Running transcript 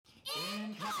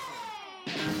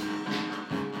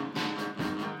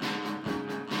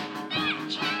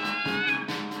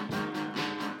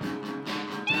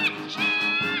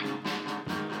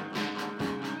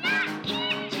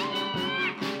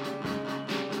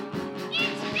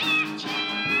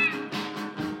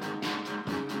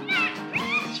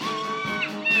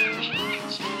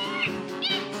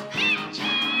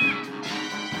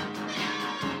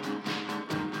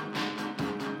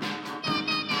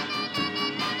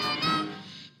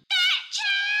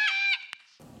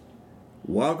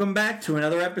Welcome back to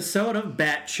another episode of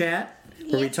Bat Chat,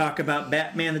 where we talk about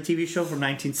Batman, the TV show from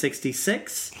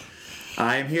 1966.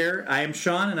 I am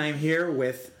Sean, and I am here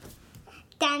with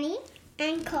Danny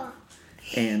and Cole.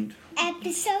 And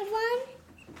Episode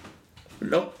 1?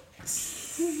 Nope.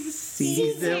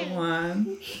 Season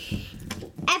 1.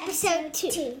 Episode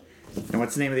 2. And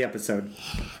what's the name of the episode?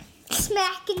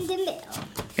 Smack in the middle.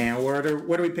 And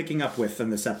what are we picking up with in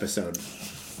this episode?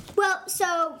 Well,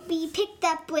 so we picked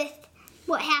up with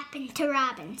what happened to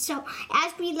Robin. So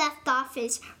as we left off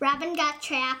is Robin got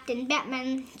trapped and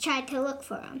Batman tried to look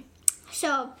for him.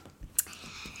 So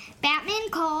Batman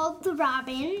called the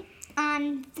Robin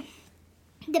on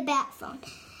the bat phone.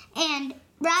 And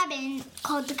Robin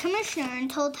called the commissioner and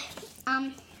told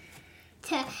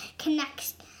to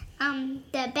connect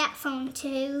the bat phone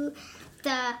to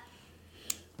the...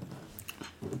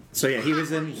 So yeah,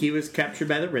 he was captured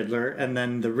by the Riddler, and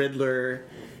then the Riddler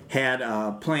had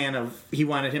a plan of, he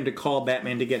wanted him to call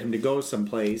Batman to get him to go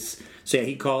someplace. So yeah,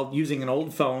 he called using an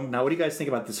old phone. Now, what do you guys think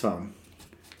about this phone?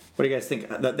 What do you guys think?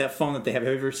 That phone that they have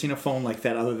you ever seen a phone like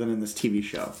that other than in this TV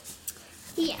show?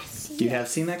 Yes. You have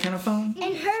seen that kind of phone?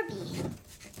 And Herbie.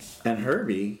 And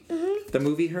Herbie? Mm-hmm. The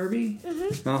movie Herbie?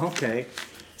 Mm-hmm. Oh, okay.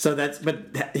 So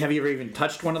but have you ever even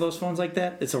touched one of those phones like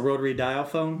that? It's a rotary dial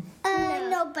phone?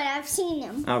 No, but I've seen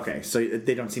them. Okay, so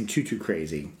they don't seem too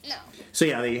crazy. No. So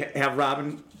yeah, they have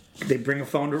Robin. They bring a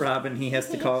phone to Robin. He has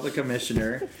to call the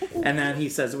commissioner, and then he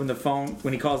says when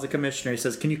he calls the commissioner, he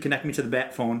says, "Can you connect me to the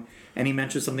bat phone?" And he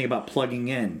mentions something about plugging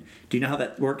in. Do you know how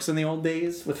that works in the old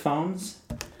days with phones?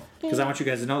 Because I want you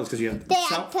guys to know this, because you have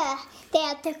they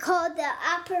have to call the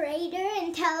operator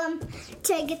and tell him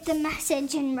to get the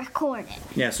message and record it.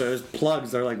 Yeah, so it was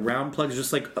plugs. They're like round plugs,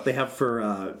 just like they have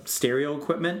for stereo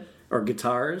equipment or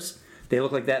guitars. They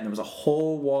look like that, and there was a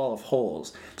whole wall of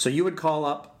holes. So you would call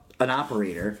up an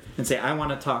operator and say, "I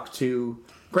want to talk to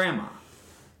Grandma,"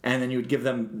 and then you would give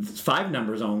them 5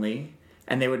 numbers only,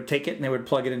 and they would take it and they would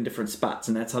plug it in different spots,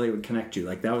 and that's how they would connect you.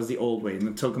 Like, that was the old way,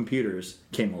 until computers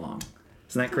came along.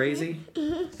 Isn't that crazy?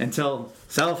 Mm-hmm. Until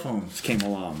cell phones came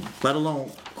along, let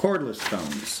alone cordless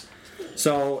phones.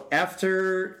 So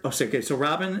so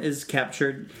Robin is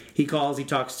captured. He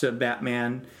talks to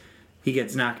Batman. He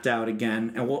gets knocked out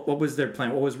again. And what was their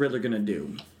plan? What was Riddler going to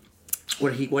do?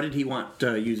 What did he want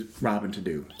to use Robin to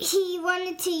do? He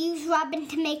wanted to use Robin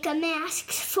to make a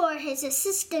mask for his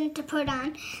assistant to put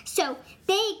on, so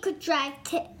they could drive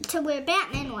to where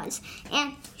Batman was,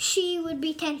 and she would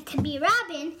pretend to be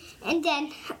Robin, and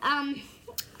then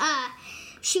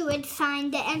she would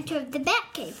find the enter of the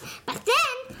Batcave. But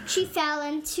then she fell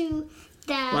into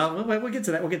the... Well, we'll get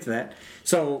to that.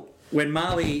 So when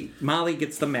Molly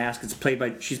gets the mask,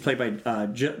 she's played by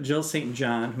Jill St.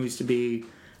 John, who used to be...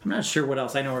 I'm not sure what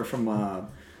else. I know her from I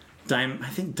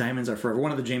think Diamonds Are Forever. One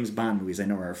of the James Bond movies I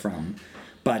know her from.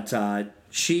 But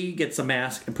she gets a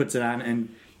mask and puts it on.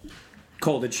 And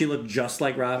Cole, did she look just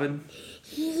like Robin?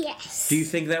 Yes. Do you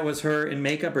think that was her in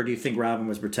makeup, or do you think Robin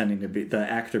was pretending to be...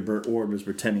 the actor Burt Ward was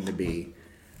pretending to be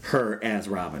her as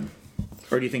Robin?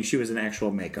 Or do you think she was in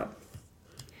actual makeup?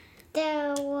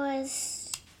 There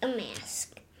was a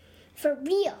mask. For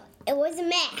real. It was a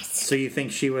mask. So you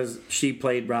think she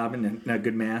played Robin in a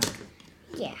good mask?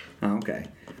 Yeah. Oh, okay.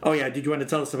 Oh, yeah. Did you want to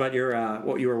tell us about your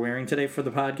what you were wearing today for the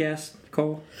podcast,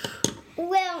 Cole?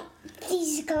 Well,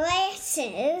 these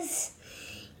glasses.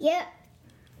 Yep.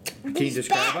 Can you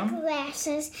describe them?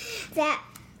 Glasses that,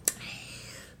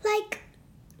 like,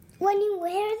 when you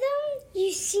wear them,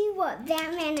 you see what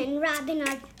Batman and Robin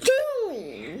are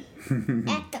doing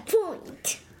at the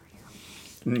point.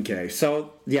 Okay,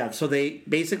 so they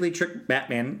basically tricked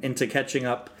Batman into catching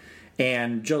up,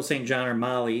 and Jill St. John or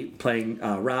Molly playing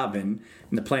Robin,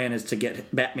 and the plan is to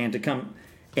get Batman to come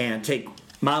and take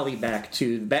Molly back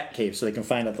to the Batcave so they can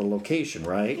find out the location,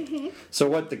 right? Mm-hmm.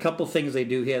 So the couple things they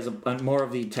do, he has more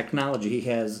of the technology. He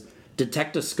has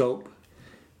detectoscope.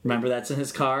 Remember, that's in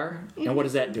his car? Mm-hmm. And what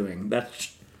is that doing? Do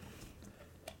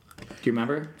you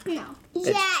remember? No.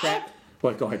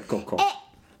 What? Go ahead, go.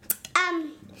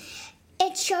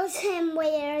 It shows him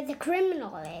where the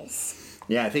criminal is.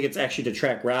 Yeah, I think it's actually to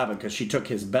track Robin, because she took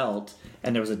his belt,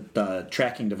 and there was a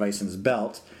tracking device in his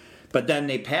belt. But then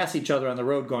they pass each other on the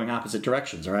road going opposite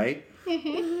directions, right?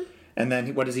 Mm-hmm. And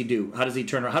then what does he do? How does he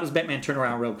turn around? How does Batman turn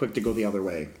around real quick to go the other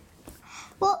way?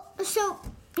 Well, so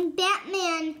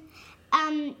Batman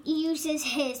uses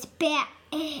his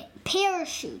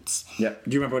parachutes. Yep.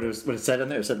 Do you remember what it said in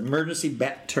there? It said emergency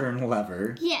bat turn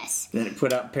lever. Yes. Then it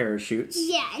put out parachutes.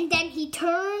 Yeah, and then he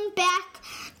turned back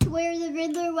to where the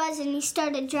Riddler was, and he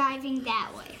started driving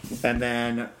that way. And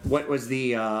then what was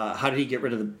the? How did he get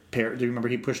rid of the do you remember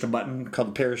he pushed a button called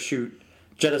the parachute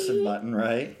jettison button,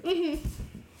 right? Mm-hmm.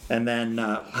 And then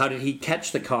how did he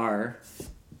catch the car?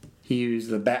 He used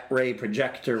the Bat Ray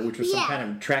projector, which was some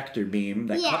kind of tractor beam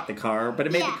that caught the car, but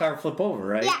it made the car flip over,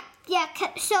 right? Yeah.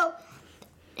 So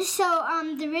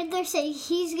the Riddler said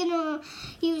he's gonna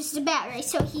use the Bat Ray.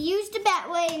 So he used the Bat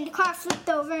Ray, and the car flipped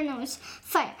over, and it was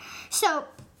fire. So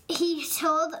he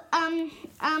told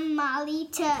Molly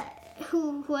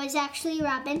who was actually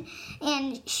Robin,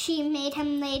 and she made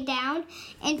him lay down.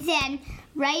 And then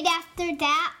right after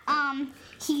that,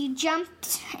 he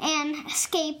jumped and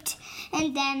escaped,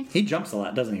 and then he jumps a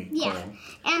lot, doesn't he? Yeah. Coral?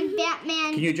 And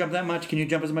Batman. Can you jump that much? Can you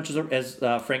jump as much as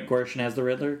Frank Gorshin as the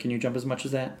Riddler? Can you jump as much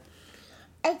as that?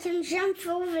 I can jump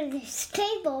over this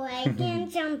table. I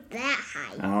can't jump that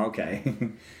high. Oh, okay.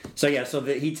 So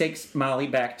he takes Molly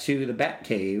back to the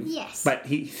Batcave. Yes. But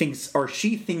he thinks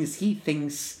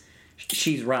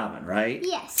she's Robin, right?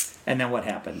 Yes. And then what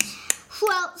happens?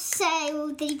 Well,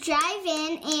 so they drive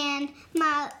in, and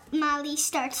Molly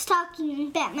starts talking,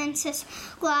 and Batman says,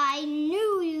 "Well, I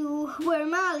knew you were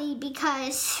Molly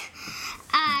because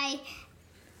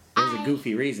There's a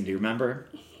goofy reason. Do you remember?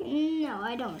 No,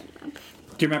 I don't remember.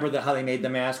 Do you remember how they made the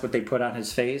mask? What they put on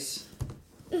his face?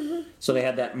 Mm-hmm. So they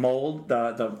had that mold,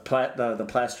 the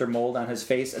plaster mold on his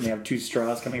face, and they have two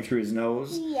straws coming through his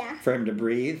nose for him to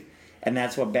breathe. And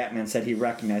that's what Batman said he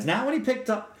recognized. Not when he picked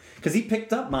up, because he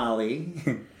picked up Molly,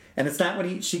 and it's not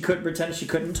when she couldn't pretend she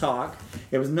couldn't talk.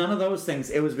 It was none of those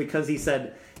things. It was because he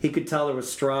said he could tell there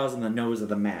was straws in the nose of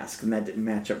the mask, and that didn't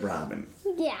match up Robin.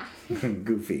 Yeah.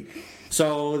 Goofy.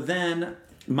 So then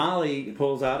Molly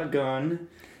pulls out a gun,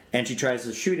 and she tries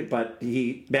to shoot it, but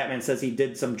Batman says he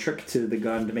did some trick to the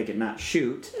gun to make it not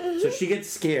shoot. Mm-hmm. So she gets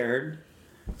scared.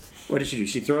 What does she do?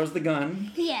 She throws the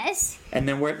gun. Yes. And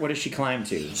then what does she climb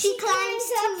to? She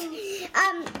climbs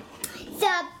up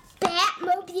the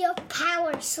Batmobile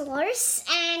power source,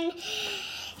 and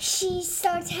she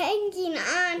starts hanging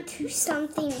on to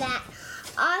something that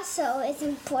also is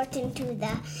important to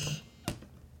the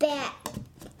Bat.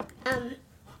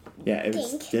 Yeah, I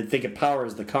think it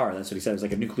powers the car. That's what he said. It was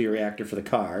like a nuclear reactor for the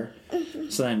car. Mm-hmm.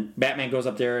 So then Batman goes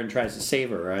up there and tries to save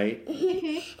her, right?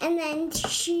 Mm-hmm. And then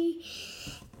she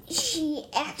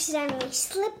accidentally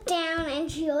slipped down,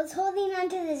 and she was holding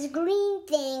onto this green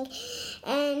thing,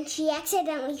 and she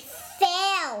accidentally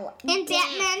fell. And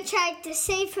Batman tried to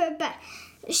save her, but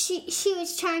she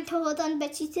was trying to hold on,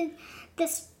 but she did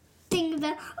this thing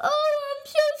about, "Oh, I'm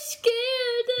so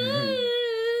scared."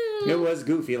 Mm-hmm. It was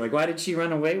goofy. Like, why did she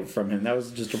run away from him? That was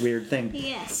just a weird thing.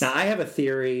 Yes. Now, I have a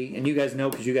theory, and you guys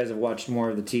know because you guys have watched more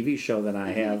of the TV show than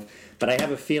I have, but I have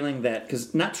a feeling that,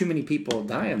 because not too many people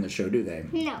die on the show, do they?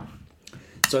 No.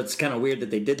 So it's kind of weird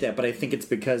that they did that, but I think it's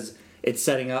because it's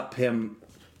setting up him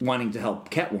wanting to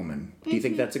help Catwoman. Do you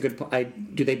think that's a good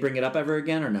point? Do they bring it up ever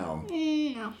again, or no?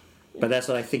 No. But that's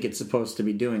what I think it's supposed to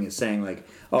be doing, is saying, like,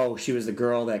 oh, she was the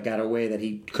girl that got away that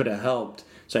he could have helped.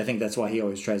 So I think that's why he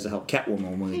always tries to help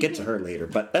Catwoman when we get to her later.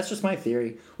 But that's just my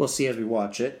theory. We'll see as we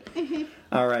watch it. Mm-hmm.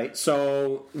 All right.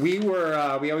 So we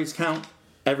always count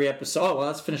every episode. Oh, well,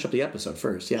 let's finish up the episode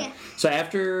first. Yeah. So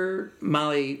after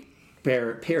Molly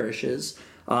perishes,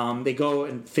 they go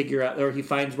and figure out, or he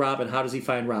finds Robin. How does he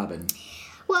find Robin?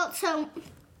 Well, so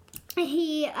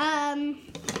he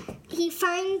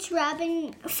finds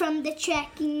Robin from the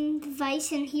tracking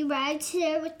device, and he rides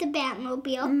her with the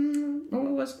Batmobile.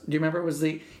 Do you remember? It was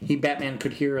Batman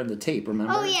could hear on the tape.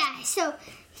 Remember? Oh yeah. So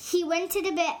he went to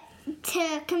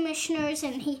Commissioner's,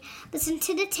 and he listened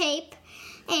to the tape,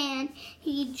 and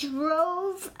he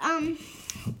drove to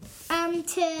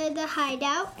the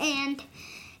hideout, and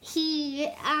he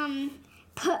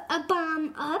put a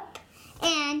bomb up,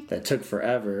 and that took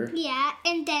forever. Yeah,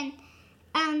 and then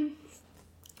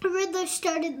Riddler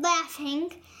started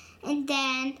laughing, and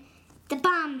then the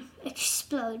bomb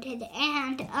exploded,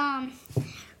 and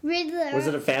Riddler. Was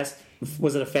it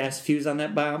a fast fuse on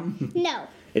that bomb? No.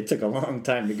 It took a long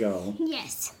time to go.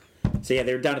 Yes. So yeah,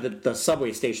 they were down at the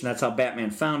subway station. That's how Batman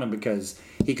found him, because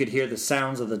he could hear the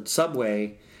sounds of the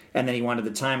subway, and then he wanted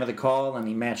the time of the call, and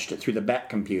he matched it through the Bat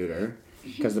computer,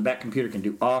 because the Bat computer can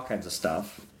do all kinds of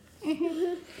stuff.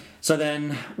 Mm-hmm. So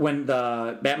then, when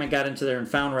the Batman got into there and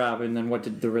found Robin, then what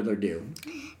did the Riddler do?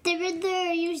 The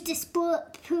used this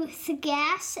bulletproof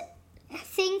gas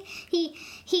thing.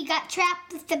 He got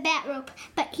trapped with the bat rope,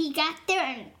 but he got there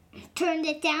and turned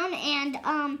it down, and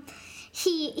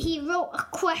he wrote a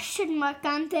question mark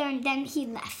on there, and then he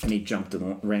left. And he jumped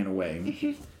and ran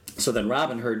away. So then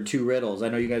Robin heard 2 riddles. I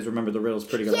know you guys remember the riddles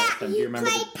pretty good last time. Do you remember?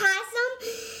 He played possum.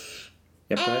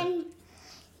 Yep, go ahead. And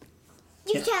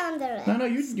you tell him the rest. No,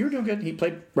 you were doing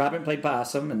good. Robin played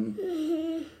possum, and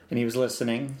he was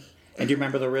listening. And do you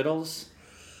remember the riddles?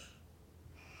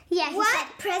 Yeah. What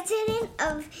president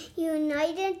of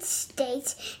United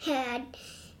States had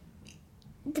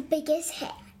the biggest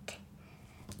head?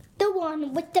 The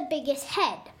one with the biggest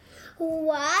head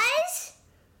was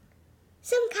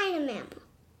some kind of mammal.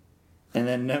 And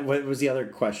then what was the other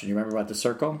question? You remember about the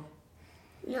circle?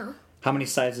 No. How many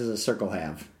sides does a circle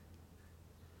have?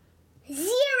 0.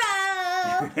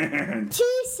 2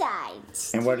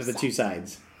 sides. And what are the 2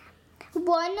 sides?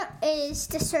 One is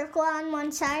the circle on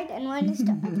one side, and one is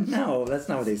the other. No, that's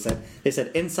not what they said. They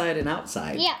said inside and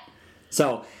outside. Yeah.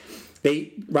 So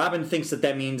Robin thinks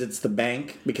that means it's the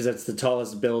bank because it's the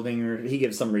tallest building, or he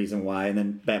gives some reason why, and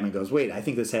then Batman goes, wait, I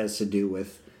think this has to do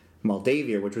with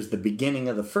Moldavia, which was the beginning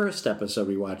of the first episode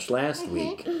we watched last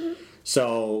week.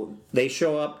 So they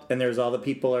show up, and there's all the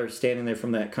people are standing there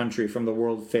from that country, from the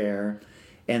World Fair,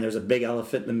 and there's a big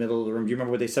elephant in the middle of the room. Do you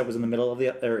remember what they said was in the middle of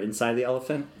or inside the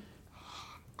elephant?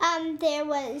 There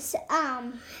was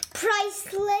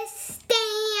priceless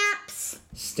stamps.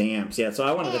 Stamps, yeah. So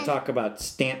I wanted to talk about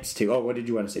stamps too. Oh, what did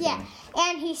you want to say? Yeah, Danny?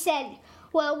 and he said,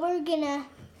 well, we're gonna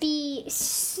be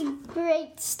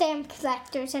great stamp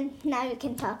collectors, and now you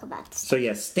can talk about this. So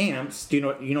yeah, stamps. Do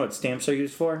you know what stamps are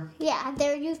used for? Yeah,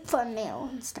 they're used for mail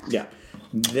and stuff. Yeah.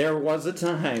 There was a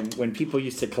time when people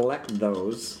used to collect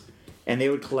those, and they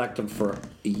would collect them for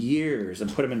years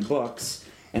and put them in books,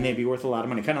 and they'd be worth a lot of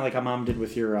money. Kind of like how Mom did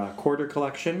with your quarter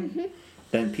collection.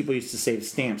 Then people used to save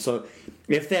stamps. So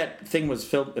if that thing was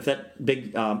filled, if that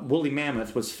big woolly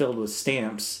mammoth was filled with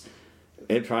stamps,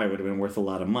 it probably would have been worth a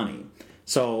lot of money.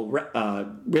 So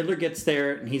Riddler gets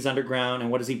there, and he's underground,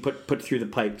 and what does he put through the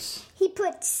pipes? He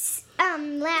puts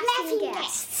laughing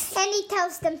gas. And he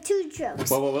tells them 2 jokes.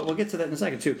 Well, we'll get to that in a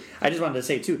second, too. I just wanted to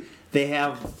say, too, they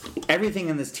have everything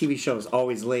in this TV show is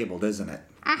always labeled, isn't it?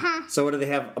 Uh-huh. So what do they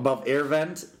have above air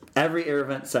vent? Every air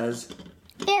vent says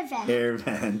Air vent. air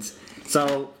vent.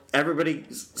 So everybody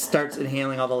starts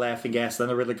inhaling all the laughing gas. Then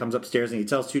the Riddler comes upstairs and he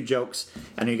tells 2 jokes.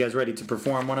 And are you guys ready to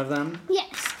perform one of them? Yes.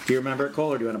 Do you remember it,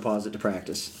 Cole, or do you want to pause it to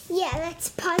practice? Yeah, let's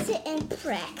pause it and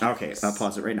practice. Okay, I'll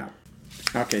pause it right now.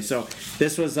 Okay, so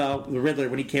this was the Riddler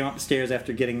when he came upstairs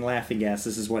after getting laughing gas.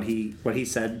 This is what he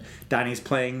said. Donnie's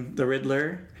playing the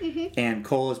Riddler, and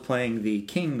Cole is playing the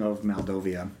King of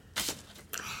Moldavia.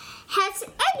 Has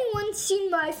anyone seen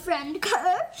my friend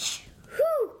Kirsch?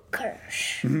 Who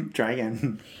Kirsch? Try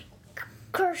again.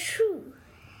 Kirsch who?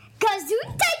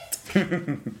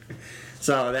 Gesundheit.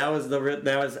 So that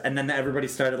was, and then everybody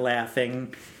started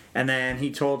laughing, and then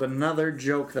he told another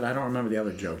joke that I don't remember the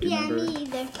other joke. Do you remember? Me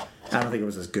either. I don't think it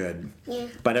was as good. Yeah.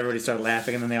 But everybody started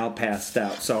laughing, and then they all passed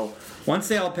out. So once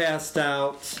they all passed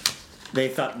out, they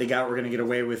thought they were going to get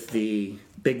away with the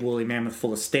big woolly mammoth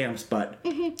full of stamps, but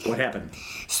what happened?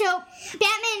 So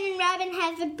Batman and Robin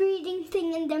have a breathing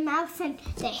thing in their mouth, and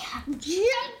they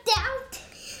jumped out,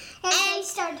 and they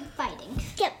started fighting.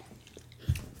 Yep.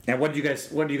 And what do you guys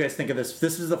think of this?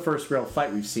 This is the first real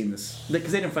fight we've seen this,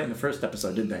 because they didn't fight in the first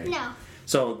episode, did they? No.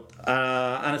 So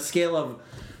on a scale of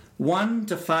 1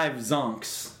 to 5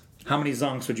 zonks, how many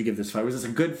zonks would you give this fight? Was this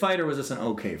a good fight or was this an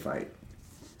okay fight?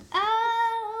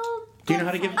 Do you know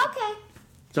how to give? Okay.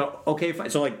 So okay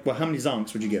fight. So how many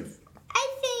zonks would you give?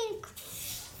 I think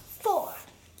 4.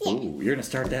 Yeah. Ooh, you're gonna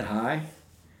start that high?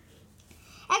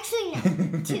 Actually,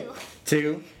 no. 2.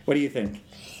 2? What do you think?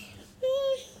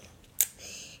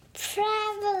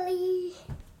 Probably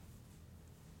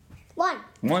 1.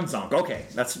 1 zonk. Okay,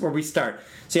 that's where we start.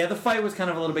 So yeah, the fight was kind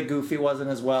of a little bit goofy. It wasn't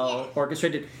as well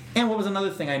orchestrated. And what was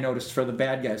another thing I noticed for the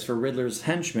bad guys, for Riddler's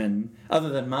henchmen, other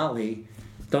than Molly,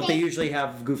 don't they usually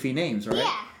have goofy names, right?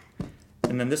 Yeah.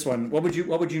 And then this one, what would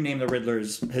you name the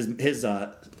Riddler's his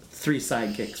 3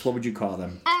 sidekicks? What would you call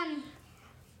them?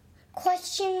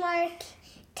 Question mark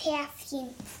Taffy.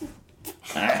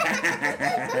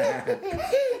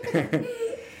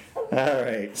 All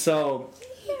right, so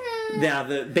yeah,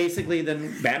 basically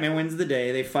then Batman wins the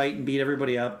day. They fight and beat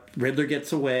everybody up. Riddler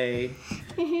gets away,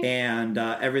 and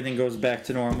everything goes back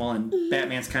to normal. And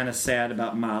Batman's kind of sad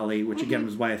about Molly, which again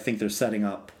was why I think they're setting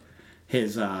up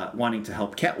his wanting to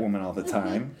help Catwoman all the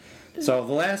time. So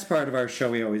the last part of our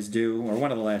show we always do, or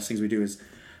one of the last things we do, is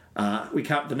we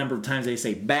count the number of times they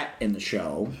say bat in the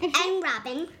show. And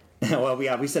Robin. Well,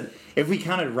 yeah, we said if we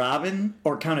counted Robin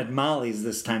or counted Molly's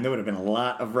this time, there would have been a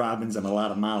lot of Robins and a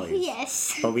lot of Mollys.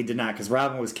 Yes. But we did not, because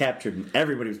Robin was captured and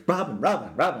everybody was Robin,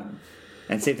 Robin, Robin.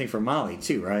 And same thing for Molly,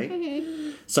 too, right?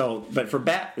 Mm-hmm. So, but for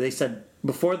Bat, they said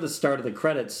before the start of the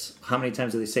credits, how many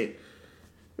times did they say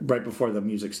right before the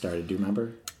music started? Do you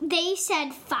remember? They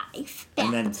said 5.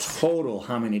 And then total,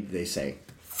 how many did they say?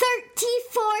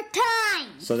 34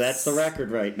 times. So that's the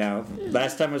record right now.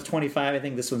 Last time was 25. I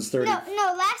think this one's 30. No,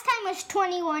 last time was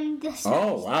 21. This time.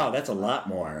 Oh, wow, that's a lot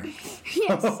more.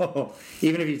 Yes.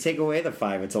 Even if you take away the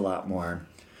 5, it's a lot more.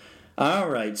 All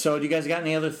right, so do you guys got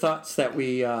any other thoughts that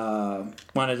we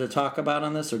wanted to talk about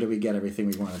on this, or did we get everything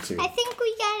we wanted to? I think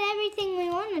we got everything we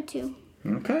wanted to.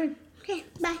 Okay. Okay,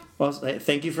 bye. Well,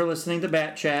 thank you for listening to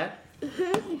Bat Chat.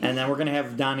 And then we're going to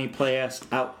have Donnie play us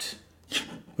out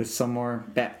with some more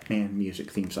Batman music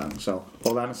theme song. So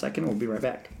hold on a second, we'll be right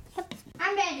back. Yep,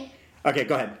 I'm ready. Okay,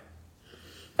 go ahead.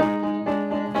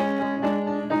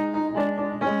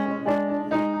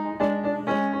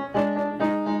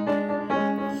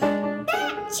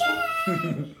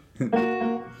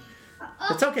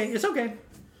 It's okay, it's okay.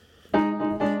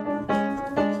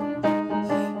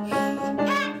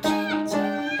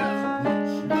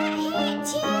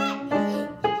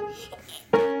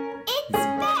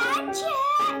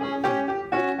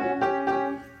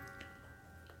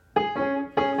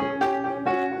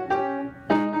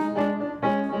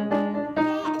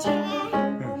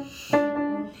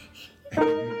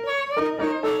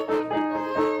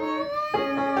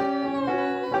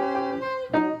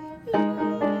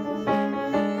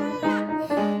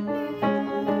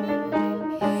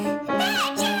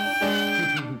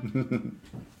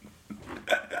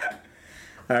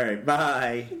 All right,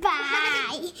 bye.